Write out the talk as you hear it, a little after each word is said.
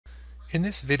In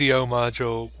this video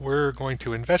module, we're going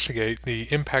to investigate the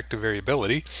impact of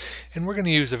variability, and we're going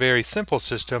to use a very simple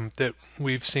system that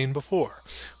we've seen before.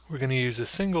 We're going to use a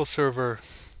single server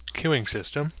queuing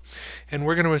system, and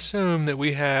we're going to assume that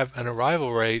we have an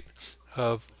arrival rate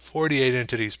of 48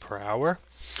 entities per hour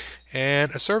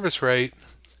and a service rate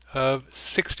of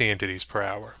 60 entities per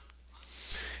hour.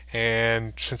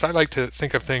 And since I like to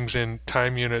think of things in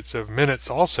time units of minutes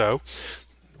also,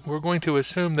 we're going to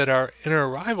assume that our inner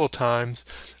arrival times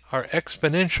are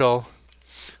exponential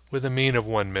with a mean of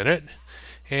 1 minute,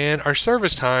 and our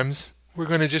service times, we're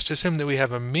going to just assume that we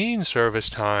have a mean service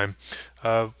time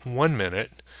of 1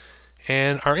 minute,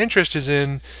 and our interest is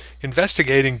in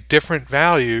investigating different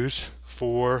values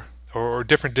for or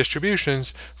different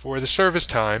distributions for the service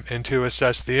time and to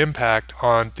assess the impact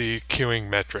on the queuing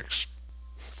metrics.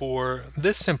 For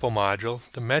this simple module,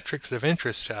 the metrics of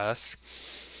interest to us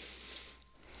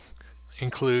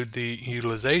include the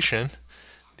utilization,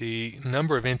 the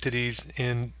number of entities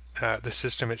in the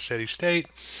system at steady state,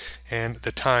 and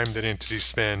the time that entities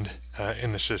spend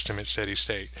in the system at steady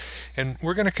state. And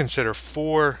we're going to consider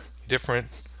 4 different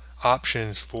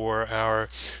options for our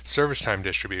service time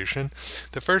distribution.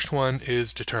 The first one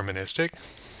is deterministic.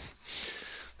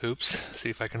 Oops,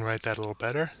 see if I can write that a little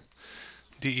better.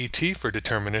 DET for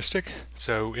deterministic.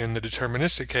 So in the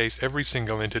deterministic case, every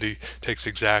single entity takes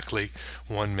exactly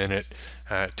 1 minute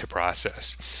to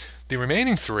process. The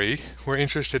remaining 3, we're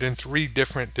interested in 3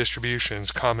 different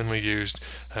distributions commonly used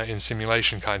in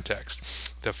simulation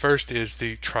context. The first is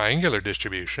the triangular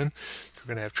distribution. We're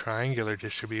going to have triangular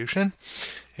distribution,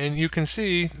 and you can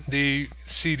see the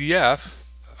CDF,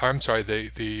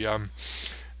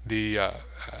 the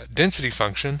density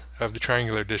function of the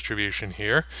triangular distribution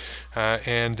here,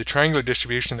 and the triangular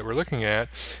distribution that we're looking at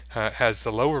has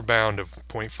the lower bound of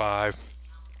 0.5,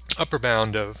 upper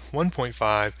bound of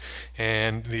 1.5,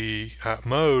 and the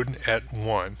mode at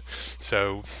 1.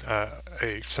 So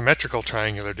a symmetrical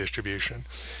triangular distribution.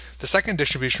 The second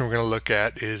distribution we're going to look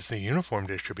at is the uniform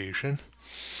distribution,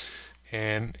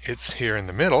 and it's here in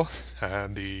the middle,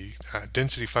 the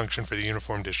density function for the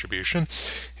uniform distribution.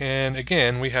 And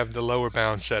again, we have the lower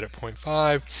bound set at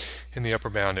 0.5 and the upper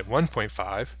bound at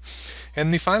 1.5.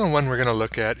 And the final one we're going to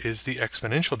look at is the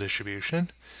exponential distribution.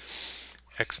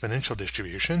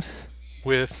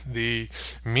 With the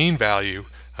mean value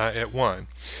at 1.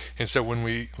 And so when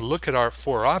we look at our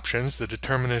 4 options, the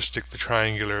deterministic, the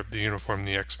triangular, the uniform,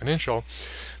 the exponential,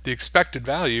 the expected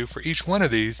value for each one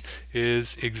of these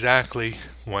is exactly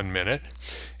 1 minute.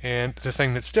 And the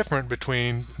thing that's different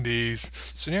between these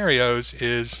scenarios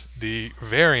is the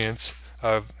variance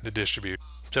of the distribution.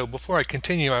 So before I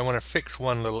continue, I want to fix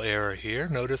one little error here.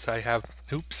 Notice I have,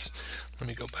 let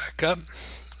me go back up.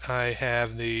 I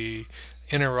have the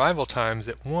inner arrival times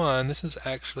at 1. This is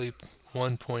actually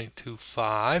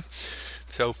 1.25.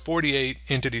 So 48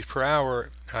 entities per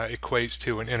hour equates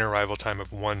to an inner arrival time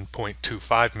of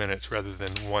 1.25 minutes rather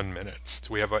than 1 minute.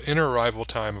 So we have an inner arrival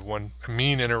time of a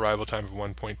mean inner arrival time of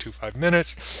 1.25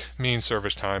 minutes, mean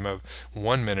service time of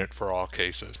 1 minute for all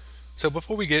cases. So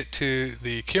before we get to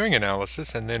the queuing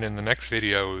analysis, and then in the next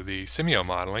video the simio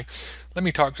modeling, let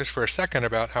me talk just for a second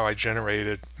about how I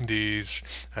generated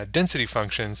these density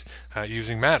functions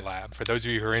using MATLAB. For those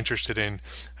of you who are interested in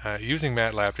using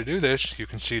MATLAB to do this, you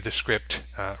can see the script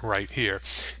right here.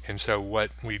 And so what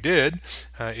we did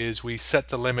is we set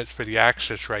the limits for the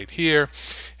axis right here,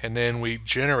 and then we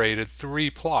generated 3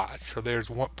 plots. So there's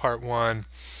part 1,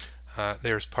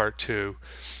 there's part 2,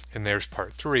 and there's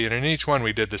part 3, and in each one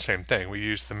we did the same thing. We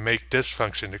used the makeDist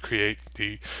function to create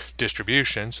the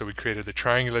distribution. So we created the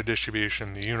triangular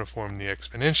distribution, the uniform, the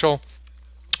exponential.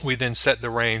 We then set the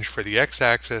range for the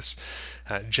x-axis,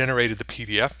 generated the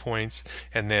PDF points,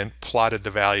 and then plotted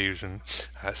the values and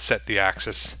set the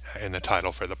axis in the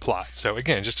title for the plot. So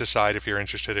again, just decide if you're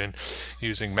interested in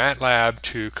using MATLAB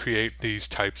to create these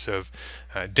types of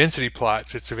density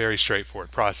plots. It's a very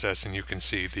straightforward process, and you can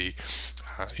see the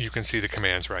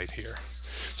commands right here.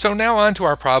 So now on to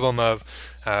our problem of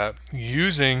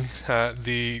using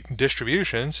the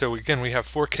distribution. So again, we have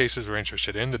 4 cases we're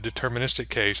interested in: the deterministic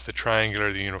case, the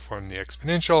triangular, the uniform, the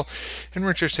exponential, and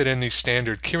we're interested in the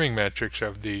standard queuing metrics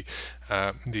of the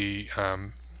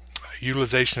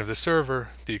utilization of the server,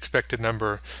 the expected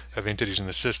number of entities in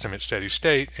the system at steady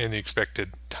state, and the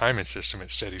expected time in system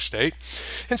at steady state.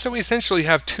 And so we essentially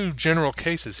have 2 general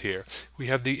cases here. We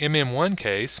have the MM1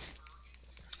 case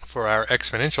for our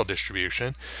exponential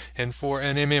distribution, and for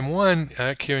an MM1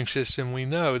 queuing system, we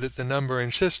know that the number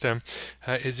in system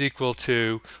is equal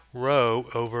to rho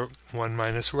over 1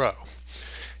 minus rho.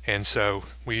 And so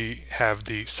we have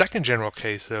the second general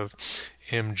case of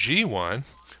MG1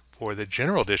 for the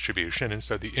general distribution, and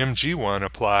so the MG1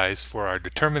 applies for our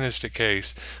deterministic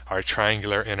case, our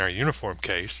triangular, and our uniform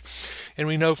case. And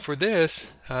we know for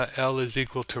this, L is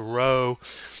equal to rho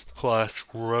plus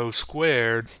rho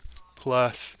squared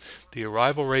plus the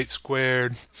arrival rate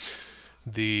squared,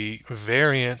 the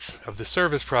variance of the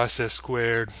service process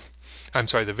squared,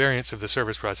 the variance of the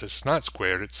service process is not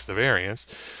squared, it's the variance,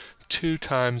 2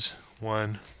 times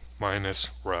 1 minus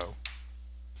rho.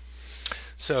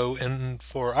 So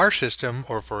for our system,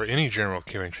 or for any general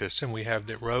queuing system, we have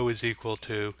that rho is equal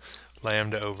to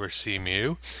lambda over c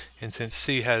mu, and since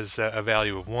c has a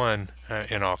value of 1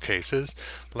 in all cases,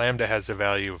 lambda has a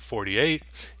value of 48,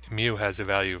 mu has a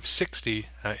value of 60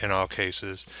 in all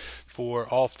cases. For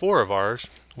all 4 of ours,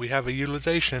 we have a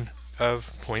utilization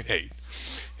of 0.8.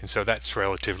 And so that's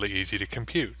relatively easy to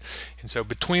compute. And so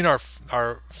between our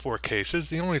 4 cases,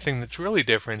 the only thing that's really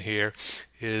different here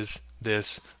is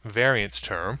this variance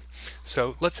term.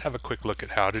 So let's have a quick look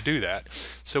at how to do that.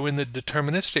 So in the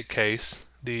deterministic case,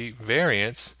 the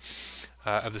variance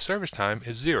of the service time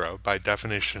is 0 by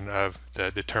definition of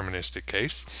the deterministic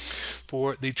case.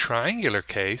 For the triangular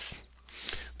case,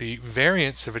 the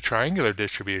variance of a triangular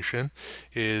distribution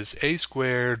is a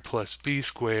squared plus b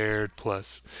squared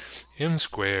plus m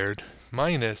squared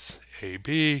minus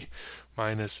ab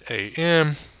minus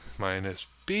am minus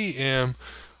bm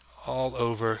all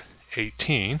over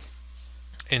 18.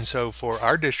 And so for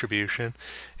our distribution,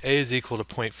 a is equal to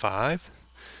 0.5,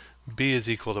 b is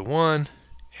equal to 1,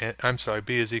 and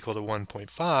b is equal to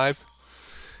 1.5,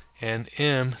 and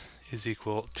m is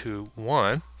equal to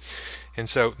 1. And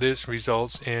so this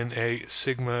results in a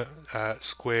sigma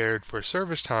squared for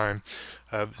service time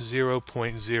of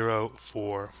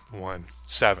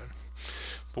 0.0417.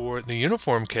 For the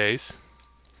uniform case,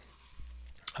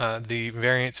 the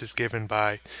variance is given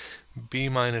by b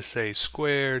minus a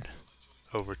squared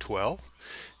over 12.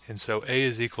 And so a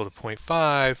is equal to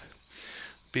 0.5,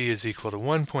 b is equal to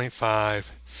 1.5,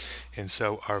 and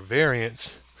so our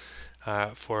variance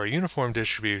for our uniform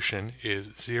distribution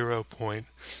is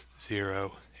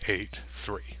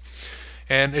 0.083.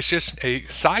 And it's just a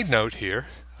side note here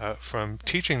from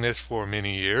teaching this for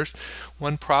many years.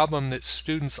 One problem that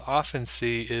students often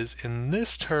see is in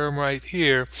this term right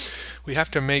here, we have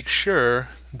to make sure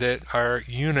that our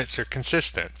units are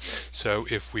consistent. So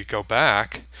if we go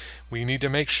back, we need to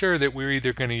make sure that we're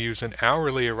either going to use an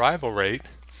hourly arrival rate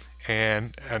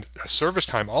and a service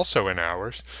time also in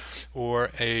hours,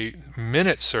 or a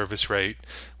minute service rate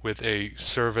with a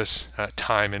service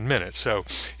time in minutes. So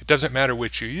it doesn't matter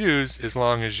which you use as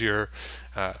long as your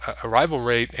arrival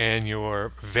rate and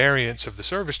your variance of the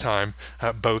service time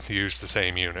both use the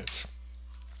same units.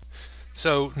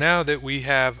 So now that we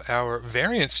have our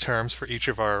variance terms for each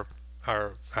of our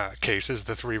cases,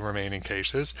 the 3 remaining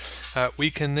cases,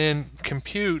 we can then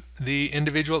compute the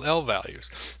individual L values.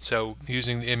 So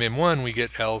using the MM1, we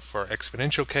get L for our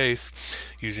exponential case.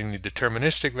 Using the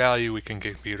deterministic value, we can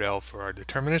compute L for our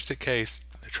deterministic case,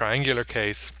 the triangular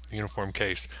case, the uniform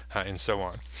case, and so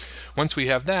on. Once we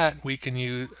have that, we can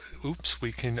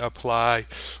apply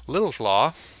Little's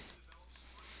law,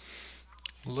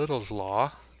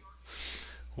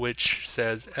 which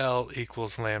says L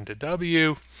equals lambda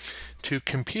W, to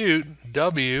compute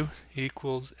W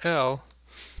equals L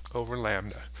over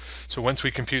lambda. So once we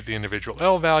compute the individual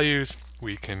L values,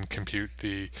 we can compute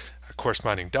the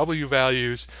corresponding W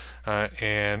values,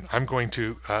 and I'm going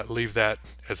to leave that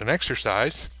as an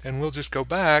exercise, and we'll just go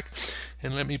back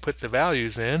and let me put the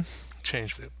values in,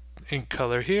 change the ink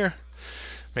color here,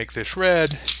 make this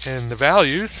red, and the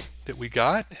values that we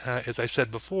got, as I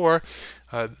said before,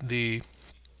 the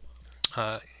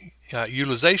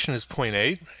utilization is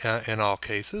 0.8 in all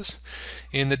cases.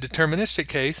 In the deterministic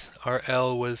case, our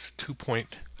L was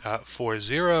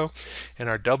 2.40 and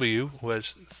our W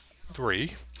was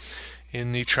 3.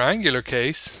 In the triangular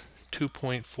case,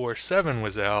 2.47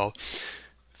 was L,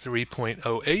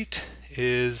 3.08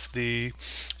 is the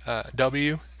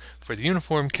W. For the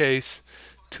uniform case,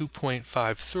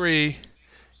 2.53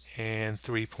 and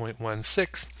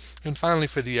 3.16. And finally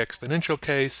for the exponential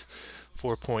case,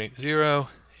 4.0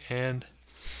 and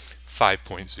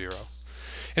 5.0.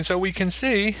 And so we can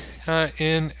see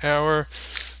in our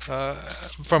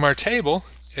from our table,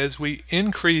 as we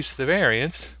increase the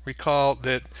variance, recall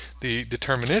that the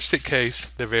deterministic case,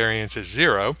 the variance is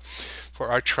 0. For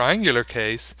our triangular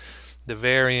case, the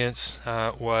variance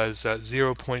was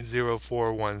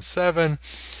 0.0417.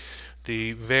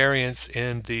 The variance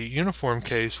in the uniform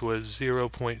case was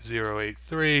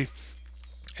 0.083.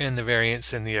 And the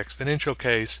variance in the exponential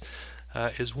case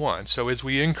is 1. So as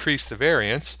we increase the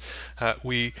variance,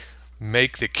 we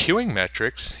make the queuing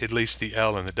metrics, at least the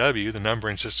L and the W, the number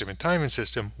in system and time in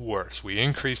system, worse. We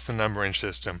increase the number in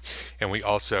system, and we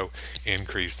also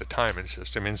increase the time in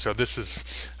system. And so this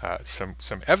is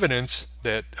some evidence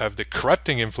that of the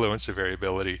corrupting influence of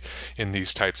variability in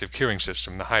these types of queuing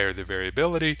system. The higher the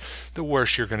variability, the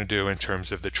worse you're going to do in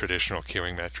terms of the traditional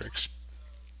queuing metrics.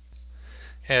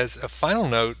 As a final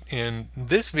note, in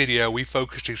this video we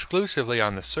focused exclusively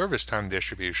on the service time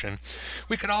distribution.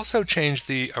 We could also change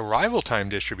the arrival time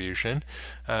distribution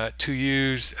to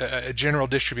use a general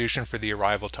distribution for the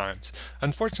arrival times.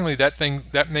 Unfortunately,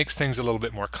 that makes things a little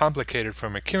bit more complicated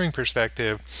from a queuing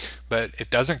perspective, but it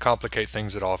doesn't complicate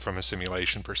things at all from a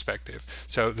simulation perspective.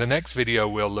 So the next video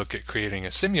we'll look at creating a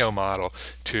simio model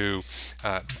to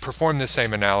perform the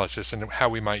same analysis and how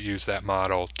we might use that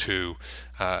model to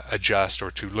adjust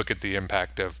or to look at the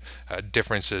impact of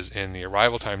differences in the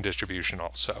arrival time distribution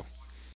also.